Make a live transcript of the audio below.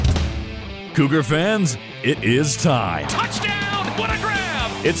Cougar fans, it is time. Touchdown! What a grab!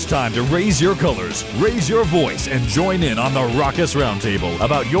 It's time to raise your colors, raise your voice, and join in on the Raucous Roundtable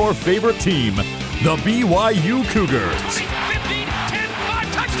about your favorite team, the BYU Cougars. 20, 15, 10,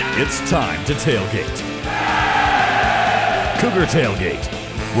 5, touchdown! It's time to tailgate. Cougar Tailgate,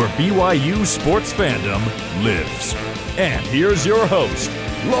 where BYU sports fandom lives. And here's your host,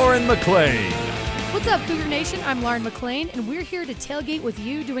 Lauren McLean. What's up, Cougar Nation? I'm Lauren McLean, and we're here to tailgate with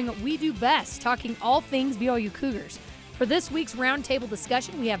you doing what we do best, talking all things BYU Cougars. For this week's roundtable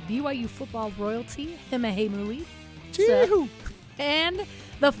discussion, we have BYU football royalty, Hema Heimuli, and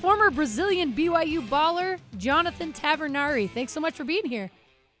the former Brazilian BYU baller, Jonathan Tavernari. Thanks so much for being here.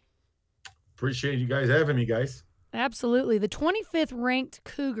 Appreciate you guys having me, guys. Absolutely. The 25th ranked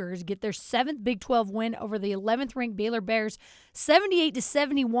Cougars get their 7th Big 12 win over the 11th ranked Baylor Bears,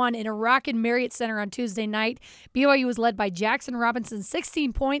 78-71 in a rockin' Marriott Center on Tuesday night. BYU was led by Jackson Robinson,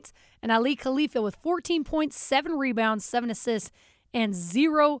 16 points, and Ali Khalifa with 14 points, 7 rebounds, 7 assists, and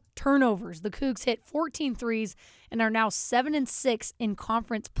 0 turnovers. The Cougs hit 14 threes and are now 7-6 in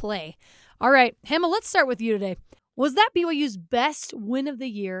conference play. All right, Hema, let's start with you today. Was that BYU's best win of the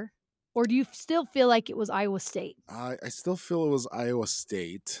year? Or do you still feel like it was Iowa State? I still feel it was Iowa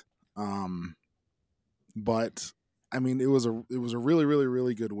State, but I mean it was a really, really,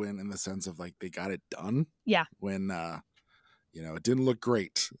 really good win in the sense of like they got it done. Yeah. When it didn't look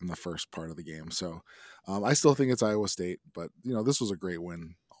great in the first part of the game, so I still think it's Iowa State, but this was a great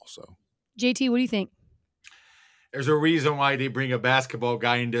win also. JT, what do you think? There's a reason why they bring a basketball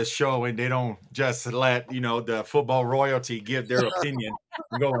guy in this show and they don't just let, the football royalty give their opinion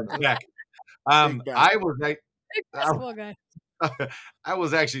and go and check. I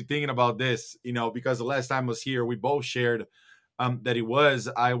was actually thinking about this, because the last time I was here, we both shared that it was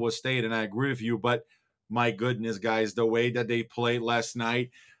Iowa State, and I agree with you, but my goodness, guys, the way that they played last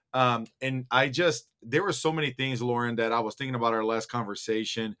night. And there were so many things, Lauren, that I was thinking about our last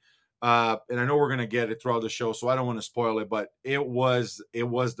conversation. And I know we're going to get it throughout the show, so I don't want to spoil it, but it was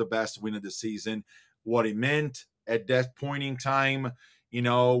the best win of the season. What it meant at that point in time,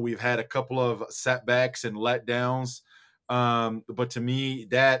 we've had a couple of setbacks and letdowns. But to me,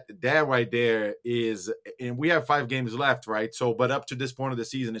 that right there is, and we have 5 games left, right? So, but up to this point of the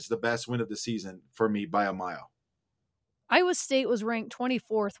season, it's the best win of the season for me by a mile. Iowa State was ranked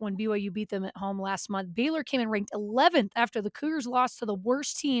 24th when BYU beat them at home last month. Baylor came in ranked 11th after the Cougars lost to the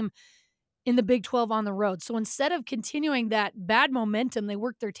worst team in the Big 12 on the road. So instead of continuing that bad momentum, they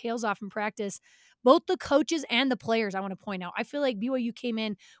worked their tails off in practice. Both the coaches and the players, I want to point out, I feel like BYU came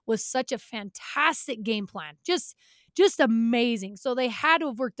in with such a fantastic game plan. Just amazing. So they had to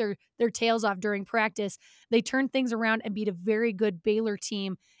have worked their tails off during practice. They turned things around and beat a very good Baylor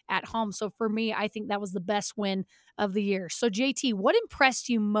team at home. So for me, I think that was the best win of the year. So JT, what impressed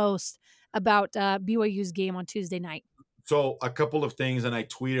you most about BYU's game on Tuesday night? So a couple of things, and I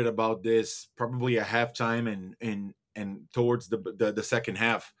tweeted about this probably at halftime and towards the second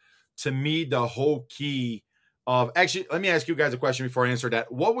half. To me, the whole key of actually, let me ask you guys a question before I answer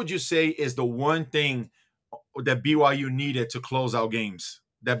that. What would you say is the one thing that BYU needed to close out games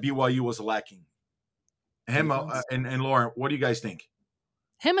that BYU was lacking? Hema and Lauren, what do you guys think?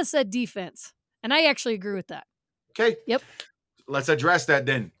 Hema said defense, and I actually agree with that. Okay. Yep. Let's address that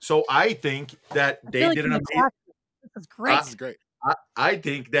then. So I think that they did an amazing. That's great. This is great. I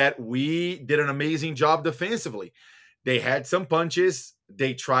think that we did an amazing job defensively. They had some punches.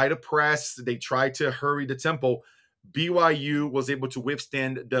 They tried to press. They tried to hurry the tempo. BYU was able to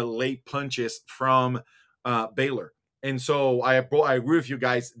withstand the late punches from Baylor. And so I agree with you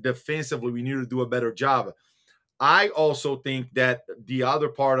guys. Defensively, we need to do a better job. I also think that the other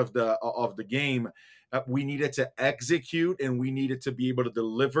part of the game, we needed to execute and we needed to be able to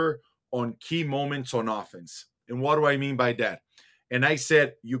deliver on key moments on offense. And what do I mean by that? And I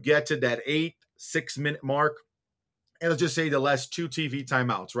said, you get to that 6-minute mark, and let's just say the last 2 TV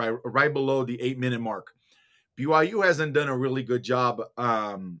timeouts, right below the 8-minute mark. BYU hasn't done a really good job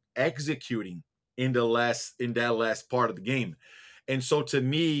executing in that last part of the game. And so to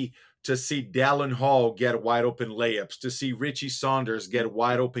me, to see Dallin Hall get wide open layups, to see Richie Saunders get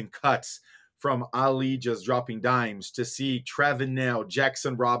wide open cuts from Ali just dropping dimes, to see Travenell,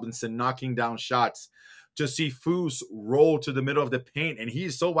 Jackson Robinson knocking down shots, to see Foose roll to the middle of the paint, and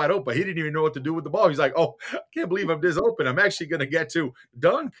he's so wide open, he didn't even know what to do with the ball. He's like, oh, I can't believe I'm this open. I'm actually going to get to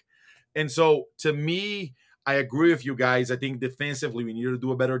dunk. And so to me, I agree with you guys. I think defensively we need to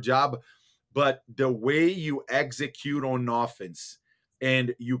do a better job. But the way you execute on offense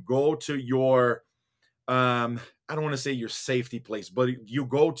and you go to your I don't want to say your safety place, but you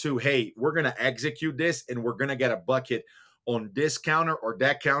go to, hey, we're going to execute this and we're going to get a bucket on this counter or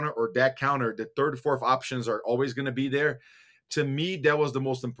that counter or that counter. The third, fourth options are always going to be there. To me, that was the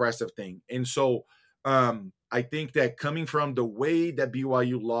most impressive thing. And so I think that coming from the way that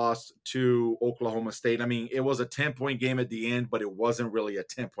BYU lost to Oklahoma State, I mean, it was a 10-point game at the end, but it wasn't really a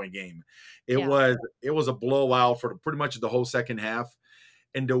 10-point game. It was a blowout for pretty much the whole second half.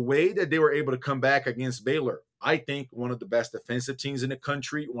 And the way that they were able to come back against Baylor, I think one of the best defensive teams in the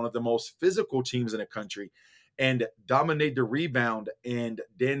country, one of the most physical teams in the country, and dominate the rebound and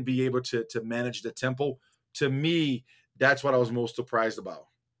then be able to manage the tempo. To me, that's what I was most surprised about.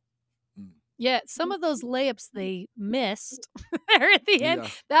 Yeah, some of those layups they missed there at the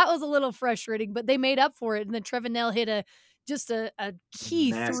end, that was a little frustrating, but they made up for it. And then Trevenell hit a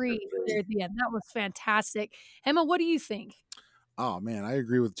key Massive three there at the end. That was fantastic. Hema, what do you think? Oh man, I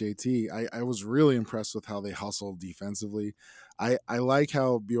agree with JT. I was really impressed with how they hustled defensively. I like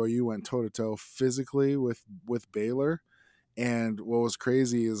how BYU went toe to toe physically with Baylor. And what was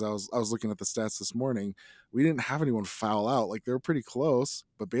crazy is I was looking at the stats this morning. We didn't have anyone foul out. Like, they were pretty close,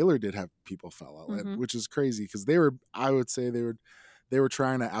 but Baylor did have people foul out, which is crazy because I would say they were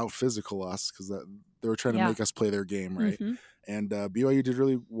trying to out physical us because they were trying to make us play their game, right? And BYU did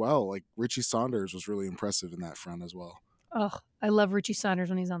really well. Like, Richie Saunders was really impressive in that front as well. Oh, I love Richie Saunders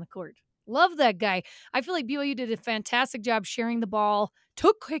when he's on the court. Love that guy. I feel like BYU did a fantastic job sharing the ball,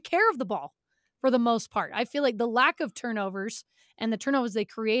 took care of the ball for the most part. I feel like the lack of turnovers and the turnovers they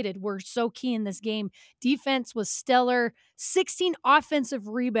created were so key in this game. Defense was stellar. 16 offensive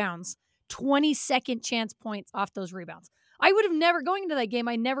rebounds, 20 second chance points off those rebounds. I would have never, going into that game,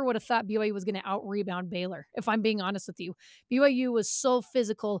 I never would have thought BYU was going to out-rebound Baylor, if I'm being honest with you. BYU was so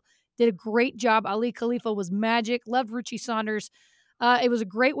physical, did a great job. Ali Khalifa was magic. Loved Richie Saunders. It was a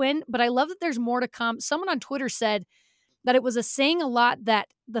great win, but I love that there's more to come. Someone on Twitter said that it was saying a lot that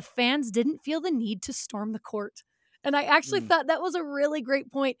the fans didn't feel the need to storm the court. And I actually thought that was a really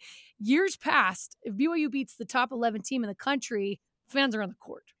great point. Years past, if BYU beats the top 11 team in the country, fans are on the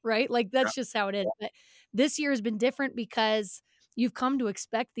court, right? Like, that's just how it is. But this year has been different because you've come to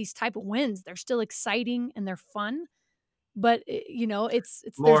expect these type of wins. They're still exciting and they're fun. But, it's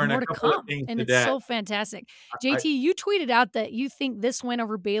Lauren, there's more to come, and it's so fantastic. JT, you tweeted out that you think this win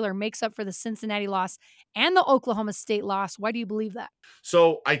over Baylor makes up for the Cincinnati loss and the Oklahoma State loss. Why do you believe that?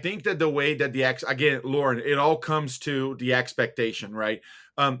 So I think that the way that again, Lauren, it all comes to the expectation, right?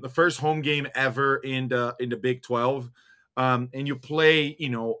 The first home game ever in the Big 12, and you play,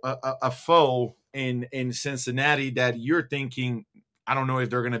 a foe in Cincinnati that you're thinking, I don't know if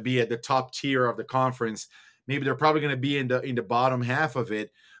they're going to be at the top tier of the conference. Maybe they're probably going to be in the bottom half of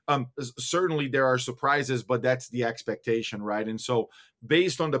it. Certainly there are surprises, but that's the expectation, right? And so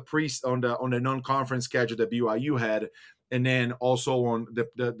based on the non-conference schedule that BYU had, and then also on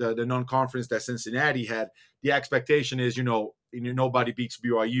the non-conference that Cincinnati had, the expectation is, nobody beats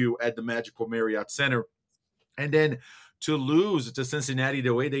BYU at the Magical Marriott Center. And then to lose to Cincinnati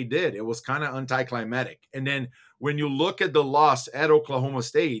the way they did, it was kind of anticlimactic. And then when you look at the loss at Oklahoma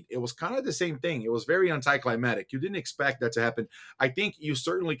State, it was kind of the same thing. It was very anticlimactic. You didn't expect that to happen. I think you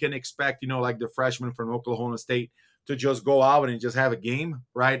certainly can expect, like the freshman from Oklahoma State to just go out and just have a game,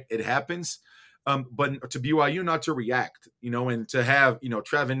 right? It happens. But to BYU not to react, and to have,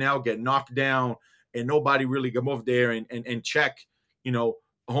 Trevenell get knocked down and nobody really come over there and check,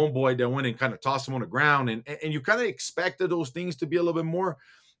 homeboy that went and kind of tossed him on the ground. And you kind of expected those things to be a little bit more.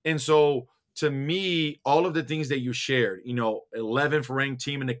 And so to me, all of the things that you shared, 11th ranked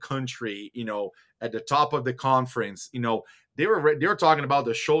team in the country, at the top of the conference, they were talking about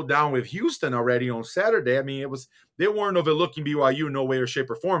the showdown with Houston already on Saturday. I mean, they weren't overlooking BYU no way or shape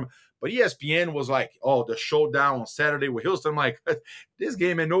or form. But ESPN was like, oh, the showdown on Saturday with Houston. I'm like, this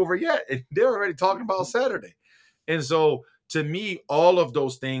game ain't over yet. And they're already talking about Saturday. And so to me, all of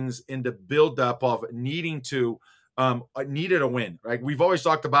those things in the buildup of needed a win, right? We've always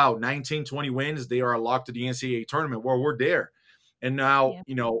talked about 19, 20 wins. They are a lock to the NCAA tournament. Well, we're there. And now,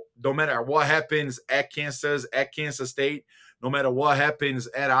 no matter what happens at Kansas State, no matter what happens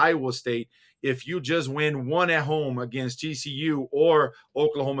at Iowa State, if you just win one at home against TCU or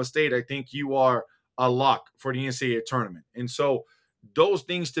Oklahoma State, I think you are a lock for the NCAA tournament. And so those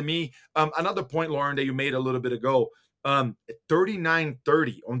things to me, another point, Lauren, that you made a little bit ago,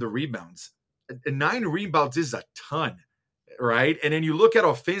 39-30 on the rebounds. 9 rebounds is a ton, right? And then you look at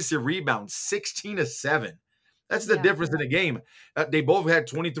offensive rebounds, 16-7. That's the difference in the game. They both had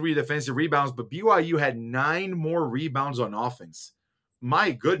 23 defensive rebounds, but BYU had 9 more rebounds on offense.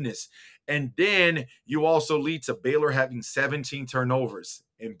 My goodness. And then you also lead to Baylor having 17 turnovers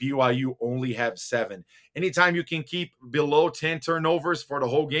and BYU only have 7. Anytime you can keep below 10 turnovers for the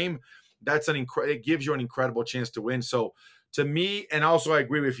whole game, it gives you an incredible chance to win. So to me, and also I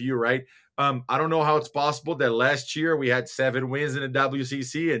agree with you, right? I don't know how it's possible that last year we had 7 wins in the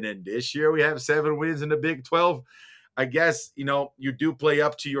WCC, and then this year we have 7 wins in the Big 12. I guess, you do play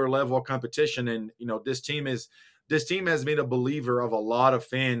up to your level of competition. And, this team has made a believer of a lot of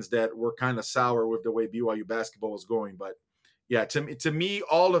fans that were kind of sour with the way BYU basketball was going. But yeah, to me,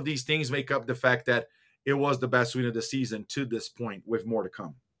 all of these things make up the fact that it was the best win of the season to this point, with more to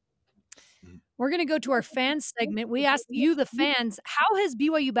come. We're going to go to our fans segment. We asked you, the fans, how has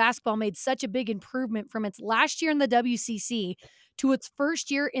BYU basketball made such a big improvement from its last year in the WCC to its first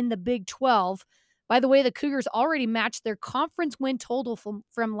year in the Big 12? By the way, the Cougars already matched their conference win total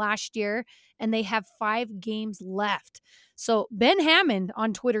from last year, and they have 5 games left. So Ben Hammond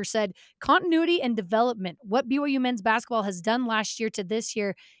on Twitter said, continuity and development. What BYU men's basketball has done last year to this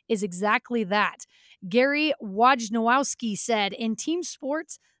year is exactly that. Gary Wojnowski said, in team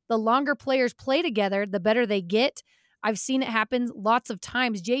sports, the longer players play together, the better they get. I've seen it happen lots of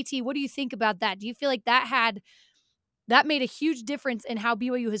times. JT, what do you think about that? Do you feel like that made a huge difference in how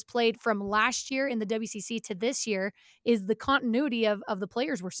BYU has played from last year in the WCC to this year, is the continuity of the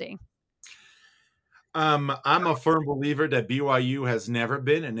players we're seeing? I'm a firm believer that BYU has never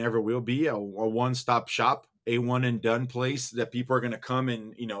been and never will be a one-stop shop, a one-and-done place that people are going to come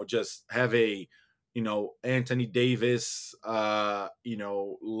and, just have a, Anthony Davis,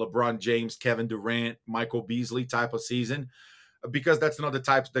 LeBron James, Kevin Durant, Michael Beasley type of season, because that's not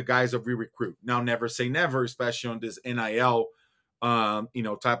the guys that we recruit. Now, never say never, especially on this NIL,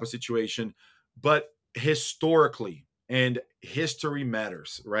 type of situation. But historically, and history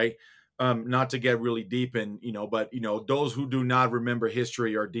matters, right? Not to get really deep in, but those who do not remember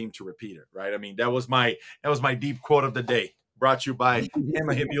history are deemed to repeat it, right? I mean, that was my deep quote of the day, brought to you by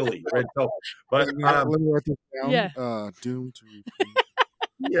Hema Heimuli, right? So, but let me write this down. Yeah. Doomed to repeat.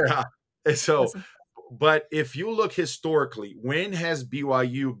 Yeah. And so, Awesome. but if you look historically, when has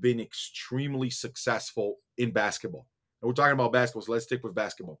BYU been extremely successful in basketball? And we're talking about basketball, so let's stick with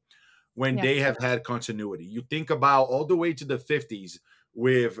basketball. When they have had continuity, you think about all the way to the 50s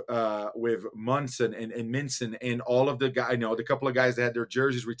with Munson and Minson and all of the guys, the couple of guys that had their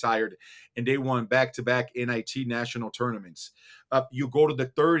jerseys retired and they won back-to-back NIT national tournaments. You go to the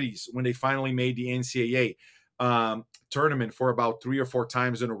 30s when they finally made the NCAA tournament for about 3 or 4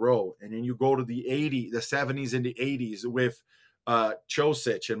 times in a row. And then you go to the 70s and the 80s with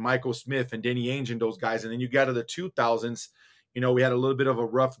Chosic and Michael Smith and Danny Ainge and those guys. And then you got to the 2000s. We had a little bit of a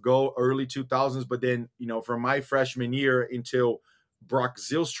rough go early 2000s, but then, from my freshman year until Brock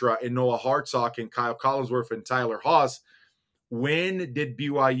Zylstra and Noah Hartsock and Kyle Collinsworth and Tyler Haas, when did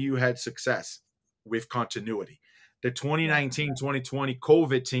BYU had success? With continuity. The 2019-2020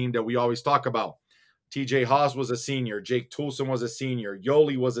 COVID team that we always talk about. TJ Haas was a senior. Jake Toulson was a senior.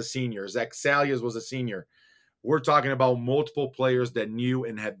 Yoli was a senior. Zach Salias was a senior. We're talking about multiple players that knew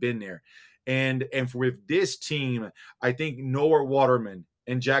and had been there. And with this team, I think Noah Waterman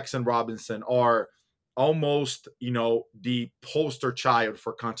and Jackson Robinson are almost, the poster child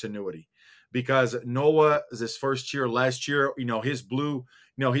for continuity, because Noah is his first year last year. His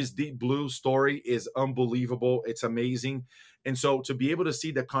deep blue story is unbelievable. It's amazing. And so to be able to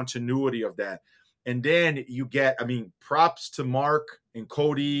see the continuity of that, and then you get, props to Mark and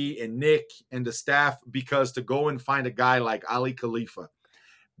Cody and Nick and the staff, because to go and find a guy like Ali Khalifa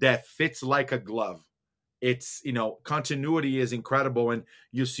that fits like a glove. It's, continuity is incredible. And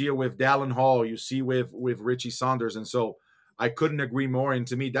you see it with Dallin Hall, you see with Richie Saunders. And so I couldn't agree more. And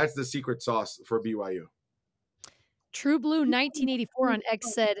to me, that's the secret sauce for BYU. True Blue 1984 on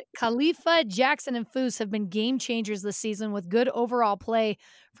X said, Khalifa, Jackson, and Foose have been game changers this season with good overall play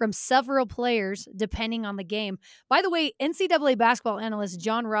from several players, depending on the game. By the way, NCAA basketball analyst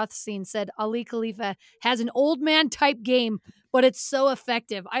John Rothstein said Ali Khalifa has an old man type game, but it's so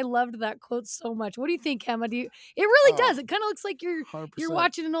effective. I loved that quote so much. What do you think, Hema? It really does. It kind of looks like you're 100%.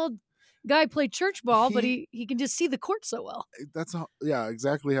 watching an old guy play church ball, but he can just see the court so well. That's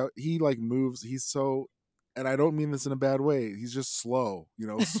exactly how he moves. He's so, and I don't mean this in a bad way, he's just slow,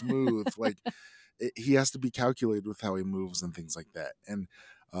 smooth. He has to be calculated with how he moves and things like that. And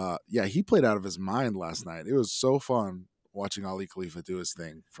he played out of his mind last night. It was so fun watching Ali Khalifa do his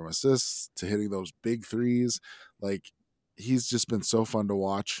thing, from assists to hitting those big threes. He's just been so fun to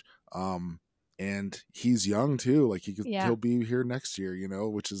watch. And he's young too. He'll be here next year,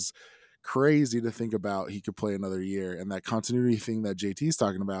 which is crazy to think about. He could play another year. And that continuity thing that JT's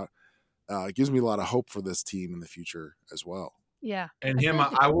talking about, it gives me a lot of hope for this team in the future as well. Yeah. And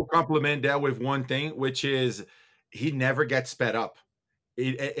I will compliment that with one thing, which is he never gets sped up.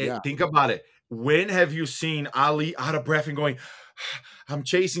 Think about it. When have you seen Ali out of breath and going, I'm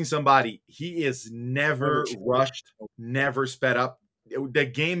chasing somebody? He is never rushed, never sped up. The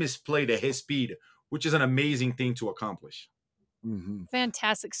game is played at his speed, which is an amazing thing to accomplish. Mm-hmm.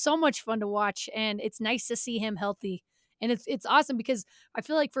 Fantastic. So much fun to watch, and it's nice to see him healthy. And it's awesome because I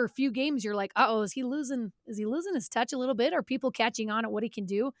feel like for a few games you're like, "Uh-oh, is he losing his touch a little bit? Are people catching on at what he can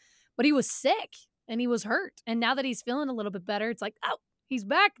do?" But he was sick and he was hurt. And now that he's feeling a little bit better, it's like, "Oh, he's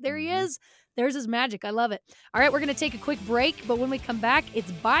back. There he is. There's his magic. I love it." All right, we're going to take a quick break, but when we come back,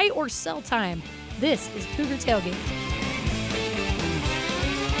 it's buy or sell time. This is Cougar Tailgate.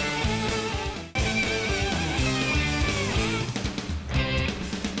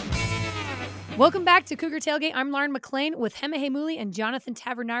 Welcome back to Cougar Tailgate. I'm Lauren McLean with Hema Heimuli and Jonathan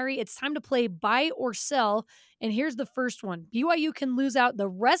Tavernari. It's time to play buy or sell. And here's the first one. BYU can lose out the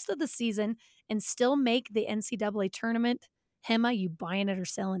rest of the season and still make the NCAA tournament. Hema, you buying it or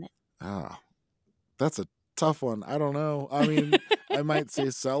selling it? That's a tough one. I don't know. I mean, I might say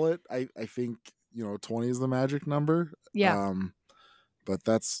sell it. I think, 20 is the magic number. Yeah. But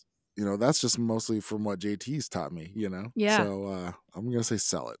that's just mostly from what JT's taught me, Yeah. So I'm going to say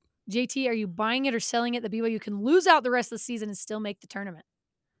sell it. JT, are you buying it or selling it that BYU can lose out the rest of the season and still make the tournament?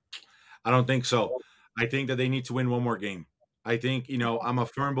 I don't think so. I think that they need to win one more game. I think, I'm a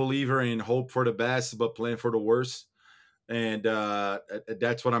firm believer in hope for the best, but plan for the worst. And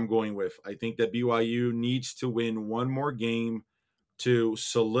that's what I'm going with. I think that BYU needs to win one more game to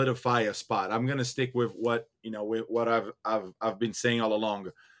solidify a spot. I'm going to stick with what I've been saying all along.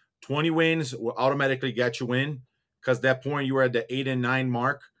 20 wins will automatically get you in, because at that point you were at the 8 and 9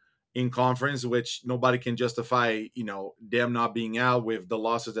 mark in conference, which nobody can justify, them not being out with the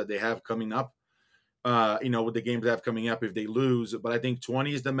losses that they have coming up, with the games they have coming up if they lose. But I think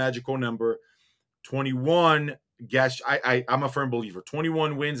 20 is the magical number. 21 gets, I'm a firm believer.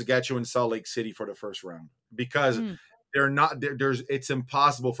 21 wins get you in Salt Lake City for the first round, because they're not there's it's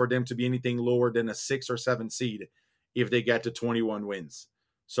impossible for them to be anything lower than a 6 or 7 seed if they get to 21 wins.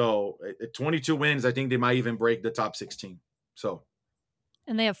 So at 22 wins, I think they might even break the top 16. So,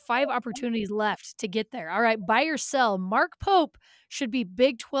 and they have 5 opportunities left to get there. All right, buy or sell. Mark Pope should be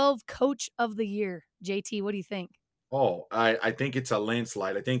Big 12 Coach of the Year. JT, what do you think? Oh, I think it's a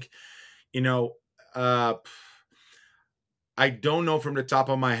landslide. I think, I don't know from the top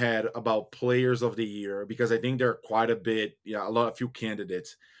of my head about players of the year, because I think there are quite a few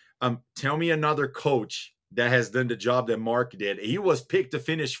candidates. Tell me another coach that has done the job that Mark did. He was picked to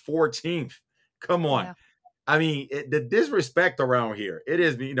finish 14th. Come on. Yeah. I mean, the disrespect around here, it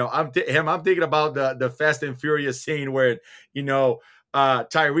is, I'm thinking about the Fast and Furious scene where,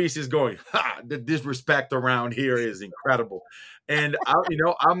 Tyrese is going, the disrespect around here is incredible. And,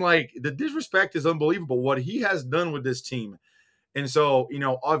 I'm like, the disrespect is unbelievable. What he has done with this team. And so,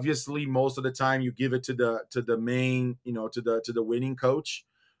 obviously most of the time you give it to the main, to the winning coach.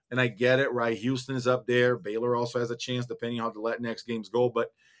 And I get it, right? Houston's up there. Baylor also has a chance depending on how the next games go.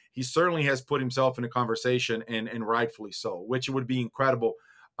 But he certainly has put himself in a conversation, and rightfully so, which would be incredible.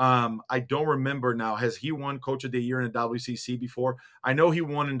 I don't remember now. Has he won Coach of the Year in the WCC before? I know he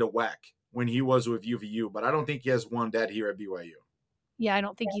won in the WAC when he was with UVU, but I don't think he has won that here at BYU. Yeah, I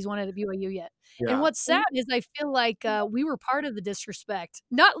don't think he's won it at BYU yet. Yeah. And what's sad is I feel like we were part of the disrespect.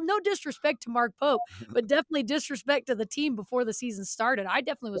 No disrespect to Mark Pope, but definitely disrespect to the team before the season started. I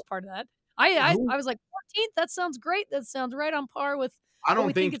definitely was part of that. I was like, 14th, that sounds great. That sounds right on par with I what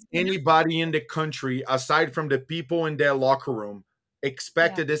we don't think it's gonna be. anybody in the country, aside from the people in their locker room,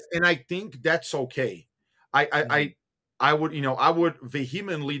 expected this, and I think that's okay. I would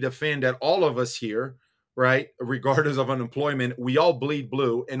vehemently defend that all of us here, right, regardless of unemployment, we all bleed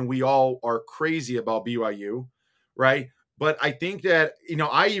blue and we all are crazy about BYU, right? But I think that,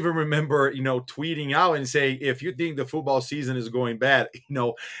 I even remember, tweeting out and say, if you think the football season is going bad,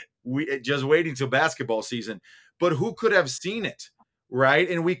 we just waiting till basketball season. But who could have seen it? Right.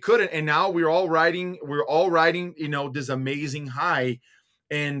 And we couldn't. And now we're all riding, this amazing high.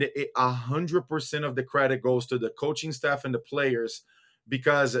 And 100% of the credit goes to the coaching staff and the players,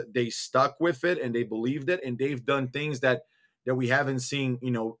 because they stuck with it and they believed it, and they've done things that we haven't seen,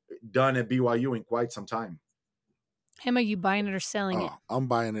 done at BYU in quite some time. Hema, you buying it or selling it? I'm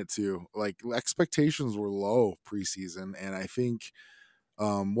buying it too. Like, expectations were low preseason, and I think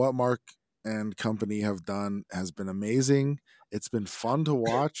what Mark and company have done has been amazing. It's been fun to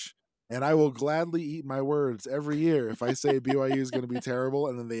watch, and I will gladly eat my words every year. If I say BYU is going to be terrible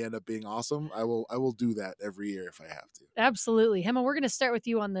and then they end up being awesome, I will do that every year if I have to. Absolutely. Hema, we're going to start with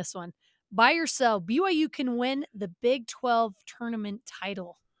you on this one. Buy or sell, BYU can win the Big 12 tournament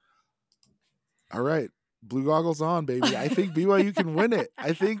title. All right. Blue goggles on, baby. I think BYU can win it.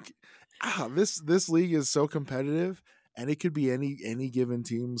 I think This league is so competitive, and it could be any given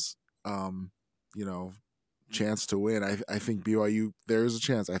team's you know, chance to win. I think BYU, there is a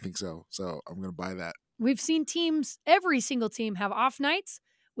chance. I think so. So I'm gonna buy that. We've seen every single team have off nights.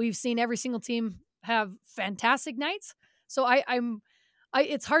 We've seen every single team have fantastic nights. So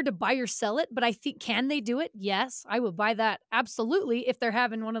it's hard to buy or sell it, but I think, can they do it? Yes, I would buy that absolutely if they're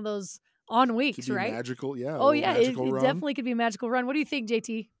having one of those on weeks, Could be right? magical, yeah. Oh yeah, it Magical run. definitely could be a magical run. What do you think,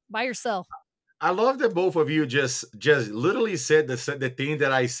 JT? Buy or sell? I love that both of you just literally said the thing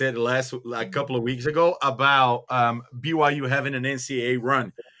that I said a couple of weeks ago about BYU having an NCAA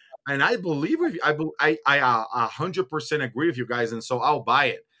run, and I believe with you. I 100% agree with you guys, and so I'll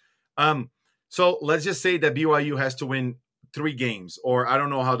buy it. So let's just say that BYU has to win 3 games, or I don't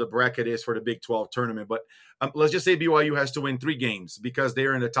know how the bracket is for the Big 12 tournament, but let's just say BYU has to win 3 games because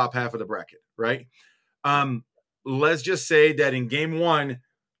they're in the top half of the bracket, right? Let's just say that in game 1,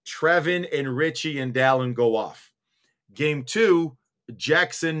 Trevin and Richie and Dallin go off. Game 2,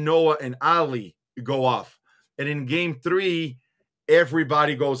 Jackson, Noah, and Ali go off. And in game 3,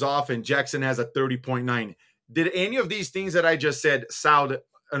 everybody goes off and Jackson has a 30.9. Did any of these things that I just said sound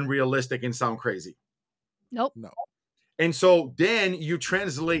unrealistic and sound crazy? Nope. No. And so then you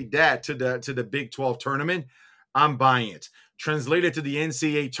translate that to the Big 12 tournament. I'm buying it. Translate it to the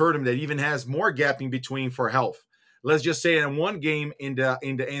NCAA tournament that even has more gapping between for health. Let's just say in one game in the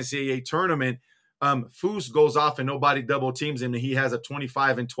NCAA tournament, Foose goes off and nobody double teams him, and he has a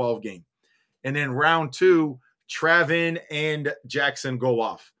 25-12 game. And then round 2, Travin and Jackson go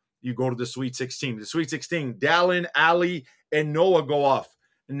off. You go to the Sweet 16. The Sweet 16, Dallin, Ali, and Noah go off.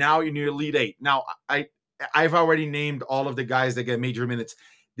 And now you're in your Elite 8. Now, I've already named all of the guys that get major minutes.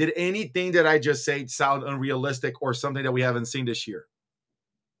 Did anything that I just said sound unrealistic or something that we haven't seen this year?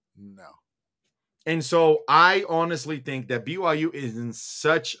 No. And so I honestly think that BYU is in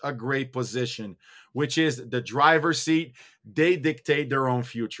such a great position, which is the driver's seat. They dictate their own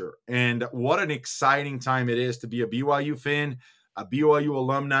future. And what an exciting time it is to be a BYU fan, a BYU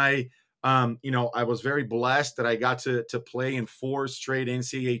alumni. I was very blessed that I got to play in 4 straight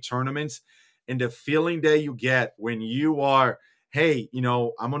NCAA tournaments. And the feeling that you get when you are, hey,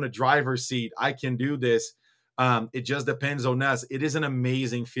 I'm on a driver's seat, I can do this. It just depends on us. It is an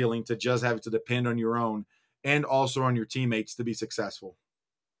amazing feeling to just have to depend on your own and also on your teammates to be successful.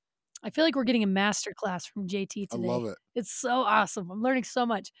 I feel like we're getting a master class from JT today. I love it. It's so awesome. I'm learning so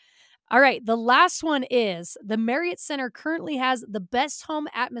much. All right. The last one is the Marriott Center currently has the best home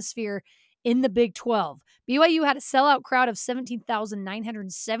atmosphere in the Big 12. BYU had a sellout crowd of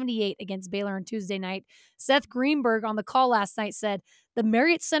 17,978 against Baylor on Tuesday night. Seth Greenberg on the call last night said the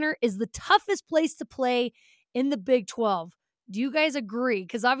Marriott Center is the toughest place to play in the Big 12. Do you guys agree?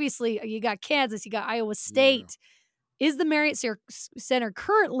 Because obviously you got Kansas, you got Iowa State. Yeah. Is the Marriott Center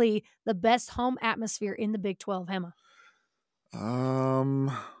currently the best home atmosphere in the Big 12, Hema?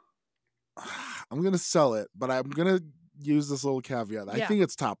 I'm going to sell it, but I'm going to use this little caveat. Yeah. I think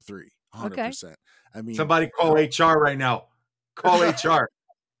it's top 3, 100%. Okay. I mean, somebody call HR right now. Call HR.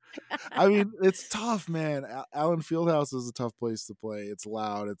 I mean, it's tough, man. Allen Fieldhouse is a tough place to play. It's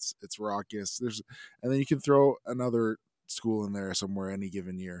loud. It's raucous. And then you can throw another school in there somewhere any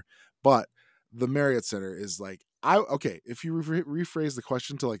given year. But the Marriott Center is like, if you rephrase the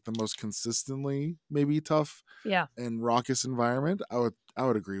question to like the most consistently maybe tough, and raucous environment, I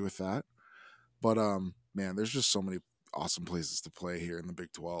would agree with that. But man, there's just so many awesome places to play here in the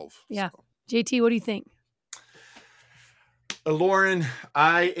Big 12. Yeah. So. JT, what do you think? Lauren,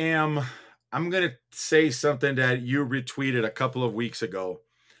 I'm going to say something that you retweeted a couple of weeks ago.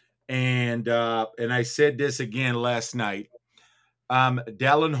 And I said this again last night.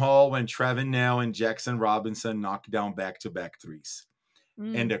 Dallin Hall, when Trevin Nell and Jackson Robinson knocked down back-to-back threes.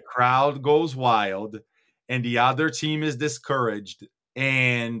 And the crowd goes wild, and the other team is discouraged.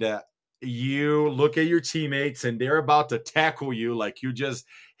 And you look at your teammates, and they're about to tackle you like you just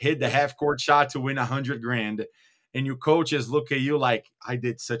hit the half-court shot to win $100,000. And your coaches look at you like, I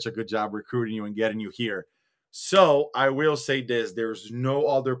did such a good job recruiting you and getting you here. So I will say this, there's no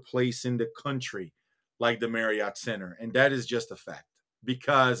other place in the country like the Marriott Center. And that is just a fact.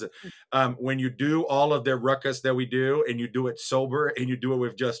 Because when you do all of the ruckus that we do, and you do it sober, and you do it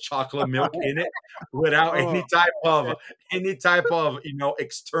with just chocolate milk in it, without any type of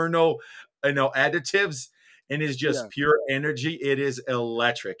external additives, and it's just pure energy, it is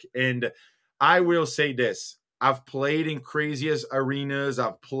electric. And I will say this. I've played in craziest arenas.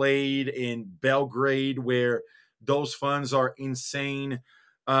 I've played in Belgrade where those funds are insane.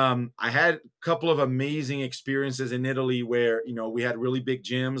 I had a couple of amazing experiences in Italy where, we had really big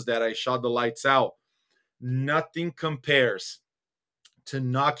gyms that I shot the lights out. Nothing compares to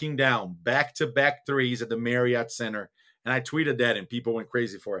knocking down back-to-back threes at the Marriott Center. And I tweeted that and people went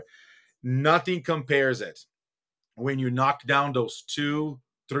crazy for it. Nothing compares it when you knock down those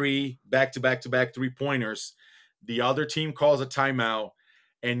 2-3 back-to-back-to-back three-pointers. The other team calls a timeout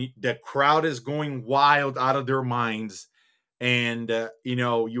and the crowd is going wild out of their minds. And,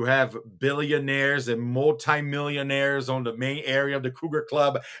 you have billionaires and multimillionaires on the main area of the Cougar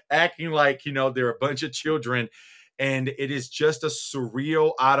Club acting like, they're a bunch of children. And it is just a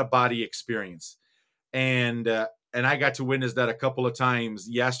surreal out-of-body experience. And I got to witness that a couple of times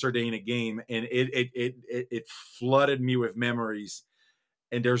yesterday in a game, and it flooded me with memories.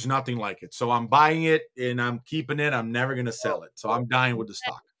 And there's nothing like it. So I'm buying it and I'm keeping it. I'm never going to sell it. So I'm dying with the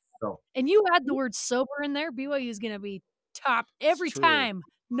stock. So. And you add the word sober in there, BYU is going to be top every time.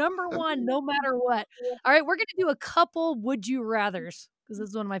 Number one, no matter what. All right, we're going to do a couple would you rathers because this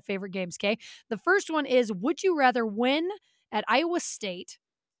is one of my favorite games, okay? The first one is, would you rather win at Iowa State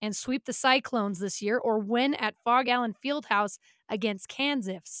and sweep the Cyclones this year or win at Fog Allen Fieldhouse against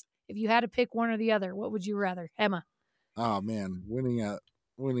Kansas? If you had to pick one or the other, what would you rather? Hema. Oh, man, winning at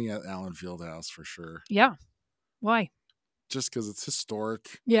Allen Fieldhouse for sure. Yeah. Why? Just because it's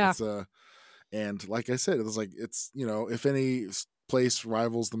historic. Yeah. And like I said, it's if any place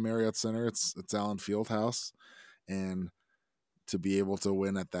rivals the Marriott Center, it's Allen Fieldhouse, and to be able to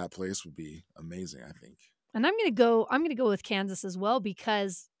win at that place would be amazing, I think. And I'm gonna go with Kansas as well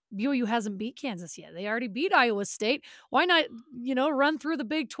because BYU hasn't beat Kansas yet. They already beat Iowa State. Why not, run through the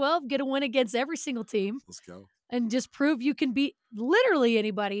Big 12, get a win against every single team? Let's go. And just prove you can beat literally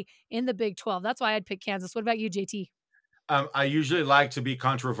anybody in the Big 12. That's why I'd pick Kansas. What about you, JT? I usually like to be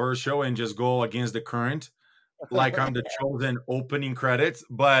controversial and just go against the current, like I'm the chosen opening credits.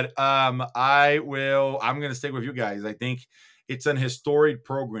 But I'm going to stick with you guys. I think it's an historic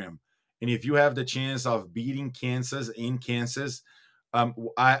program. And if you have the chance of beating Kansas in Kansas,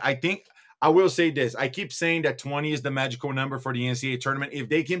 I think I will say this. I keep saying that 20 is the magical number for the NCAA tournament. If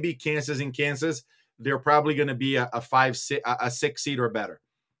they can beat Kansas in Kansas, they're probably going to be a 6 seed or better.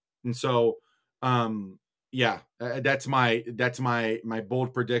 And so, that's my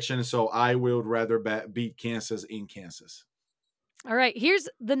bold prediction. So I would rather beat Kansas in Kansas. All right, here's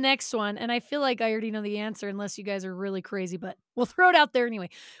the next one. And I feel like I already know the answer unless you guys are really crazy, but we'll throw it out there anyway.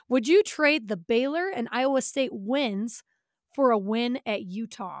 Would you trade the Baylor and Iowa State wins for a win at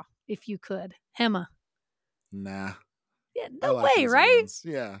Utah if you could? Hema. Nah. Yeah, no way, right? Wins.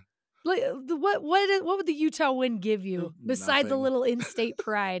 Yeah. Like, what would the Utah win give you besides the little in-state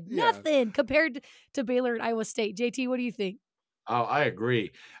pride? Yeah. Nothing compared to Baylor and Iowa State. JT, what do you think? Oh, I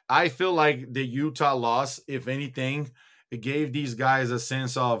agree. I feel like the Utah loss, if anything, it gave these guys a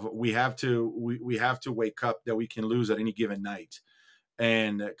sense of we have to wake up that we can lose at any given night.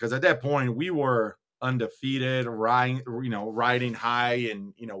 And because at that point we were undefeated, riding high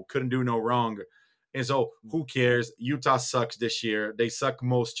and, couldn't do no wrong. And so who cares? Utah sucks this year. They suck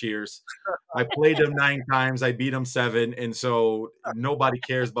most years. I played them 9 times. I beat them 7. And so nobody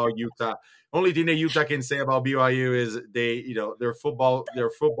cares about Utah. Only thing that Utah can say about BYU is their football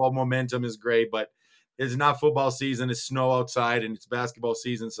momentum is great, but it's not football season. It's snow outside and it's basketball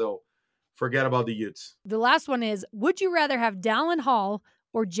season. So forget about the Utes. The last one is, would you rather have Dallin Hall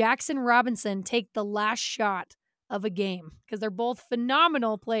or Jackson Robinson take the last shot of a game? Because they're both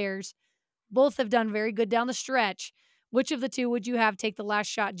phenomenal players. Both have done very good down the stretch. Which of the two would you have take the last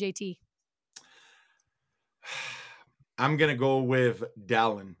shot, JT? I'm going to go with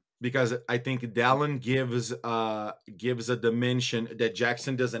Dallin because I think Dallin gives a dimension that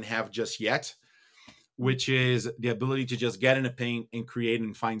Jackson doesn't have just yet, which is the ability to just get in the paint and create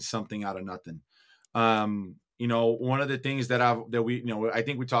and find something out of nothing. One of the things I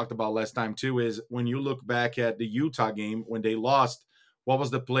think we talked about last time too is when you look back at the Utah game when they lost, what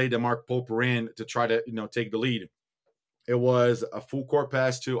was the play that Mark Pope ran to try to, take the lead? It was a full court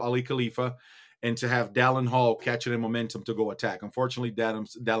pass to Ali Khalifa and to have Dallin Hall catching the momentum to go attack. Unfortunately,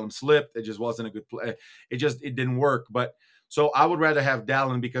 Dallin slipped. It just wasn't a good play. It didn't work. But so I would rather have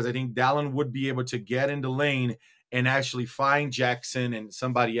Dallin because I think Dallin would be able to get in the lane and actually find Jackson and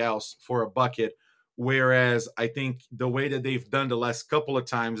somebody else for a bucket. Whereas I think the way that they've done the last couple of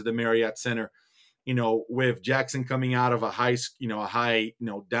times at the Marriott Center, with Jackson coming out of a high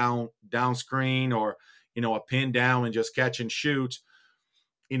down screen or, a pin down and just catch and shoot,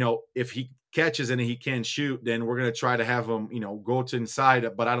 if he catches and he can shoot, then we're going to try to have him, go to inside,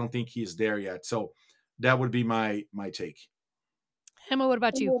 but I don't think he's there yet. So that would be my take. Hema, what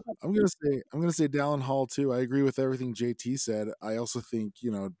about you? I'm gonna say Dallin Hall too. I agree with everything JT said. I also think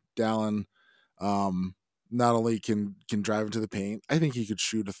Dallin not only can drive into the paint, I think he could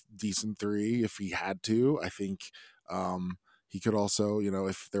shoot a decent 3 if he had to. I think He could also,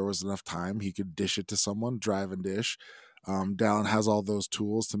 if there was enough time, he could dish it to someone, drive and dish. Dallin has all those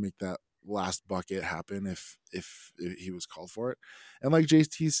tools to make that last bucket happen if he was called for it. And like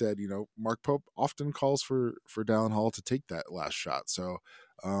JT said, Mark Pope often calls for Dallin Hall to take that last shot. So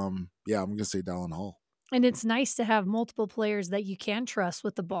I'm gonna say Dallin Hall. And it's nice to have multiple players that you can trust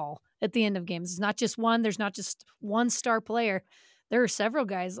with the ball at the end of games. It's not just one. There's not just one star player. There are several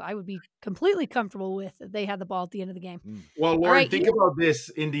guys I would be completely comfortable with if they had the ball at the end of the game. Well, Lauren, think about this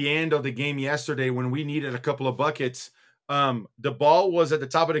in the end of the game yesterday when we needed a couple of buckets. The ball was at the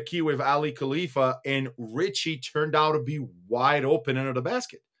top of the key with Ali Khalifa, and Richie turned out to be wide open under the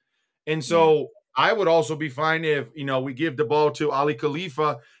basket. And so I would also be fine if, we give the ball to Ali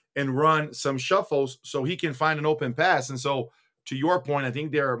Khalifa and run some shuffles so he can find an open pass. And so to your point, I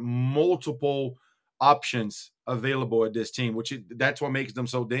think there are multiple options available at this team, that's what makes them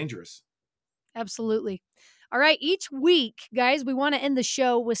so dangerous. Absolutely. All right. Each week, guys, we want to end the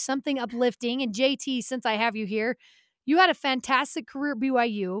show with something uplifting. And JT, since I have you here, you had a fantastic career at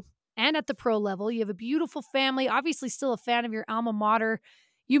BYU and at the pro level. You have a beautiful family, obviously still a fan of your alma mater.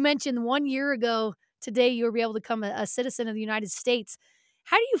 You mentioned 1 year ago today you were able to become a citizen of the United States.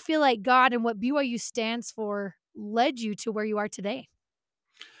 How do you feel like God and what BYU stands for led you to where you are today?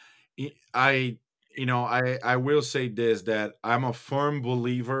 I will say this, that I'm a firm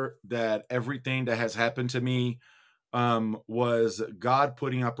believer that everything that has happened to me was God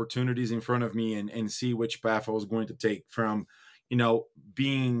putting opportunities in front of me and see which path I was going to take, from,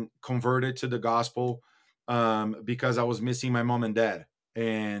 being converted to the gospel because I was missing my mom and dad.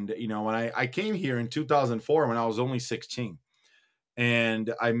 And, when I came here in 2004, when I was only 16,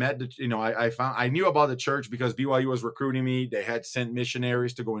 and I met I knew about the church because BYU was recruiting me. They had sent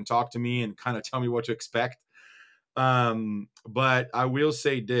missionaries to go and talk to me and kind of tell me what to expect. But I will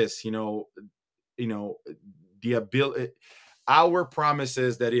say this, the ability, our promise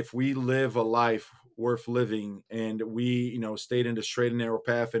is that if we live a life worth living and we, stayed in the straight and narrow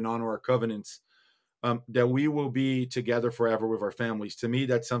path and honor our covenants, that we will be together forever with our families. To me,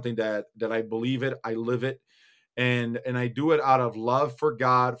 that's something that I believe it, I live it. And I do it out of love for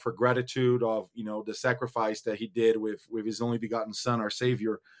God, for gratitude of, the sacrifice that he did with his only begotten son, our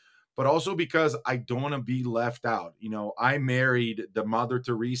savior, but also because I don't want to be left out. I married the Mother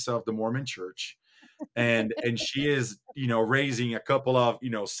Teresa of the Mormon Church, and she is, raising a couple of,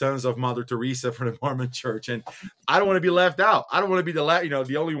 sons of Mother Teresa for the Mormon Church. And I don't want to be left out. I don't want to be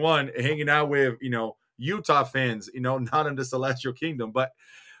the only one hanging out with, Utah fans, not in the celestial kingdom. But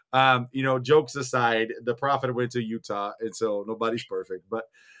jokes aside, the prophet went to Utah, and so nobody's perfect. But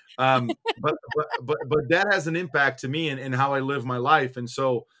that has an impact to me and how I live my life. And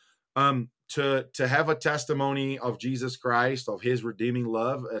so to have a testimony of Jesus Christ, of his redeeming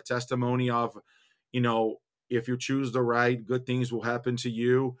love, a testimony of, if you choose the right, good things will happen to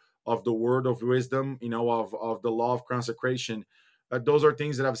you, of the word of wisdom, of the law of consecration. Those are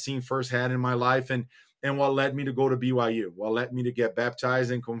things that I've seen firsthand in my life. And what led me to go to BYU, what led me to get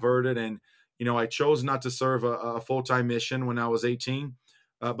baptized and converted. And, I chose not to serve a full-time mission when I was 18,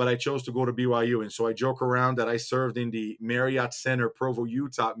 but I chose to go to BYU. And so I joke around that I served in the Marriott Center Provo,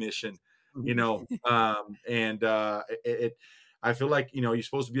 Utah mission, I feel like, you're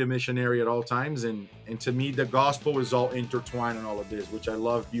supposed to be a missionary at all times. And to me, the gospel is all intertwined in all of this, which I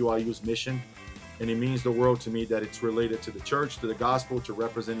love BYU's mission. And it means the world to me that it's related to the church, to the gospel, to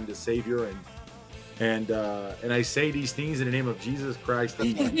representing the Savior. And I say these things in the name of Jesus Christ.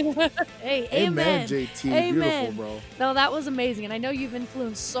 Hey, amen, JT. Amen. Beautiful, bro. No, that was amazing. And I know you've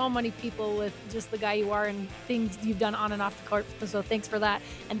influenced so many people with just the guy you are and things you've done on and off the court. So thanks for that.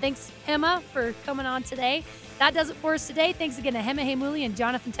 And thanks, Hema, for coming on today. That does it for us today. Thanks again to Hema Heimuli and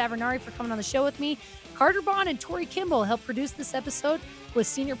Jonathan Tavernari for coming on the show with me. Carter Bond and Tori Kimball helped produce this episode with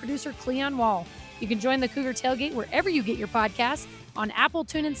senior producer Cleon Wall. You can join the Cougar Tailgate wherever you get your podcasts, on Apple,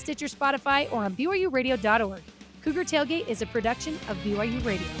 TuneIn, Stitcher, Spotify, or on BYURadio.org. Cougar Tailgate is a production of BYU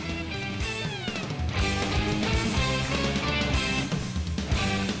Radio.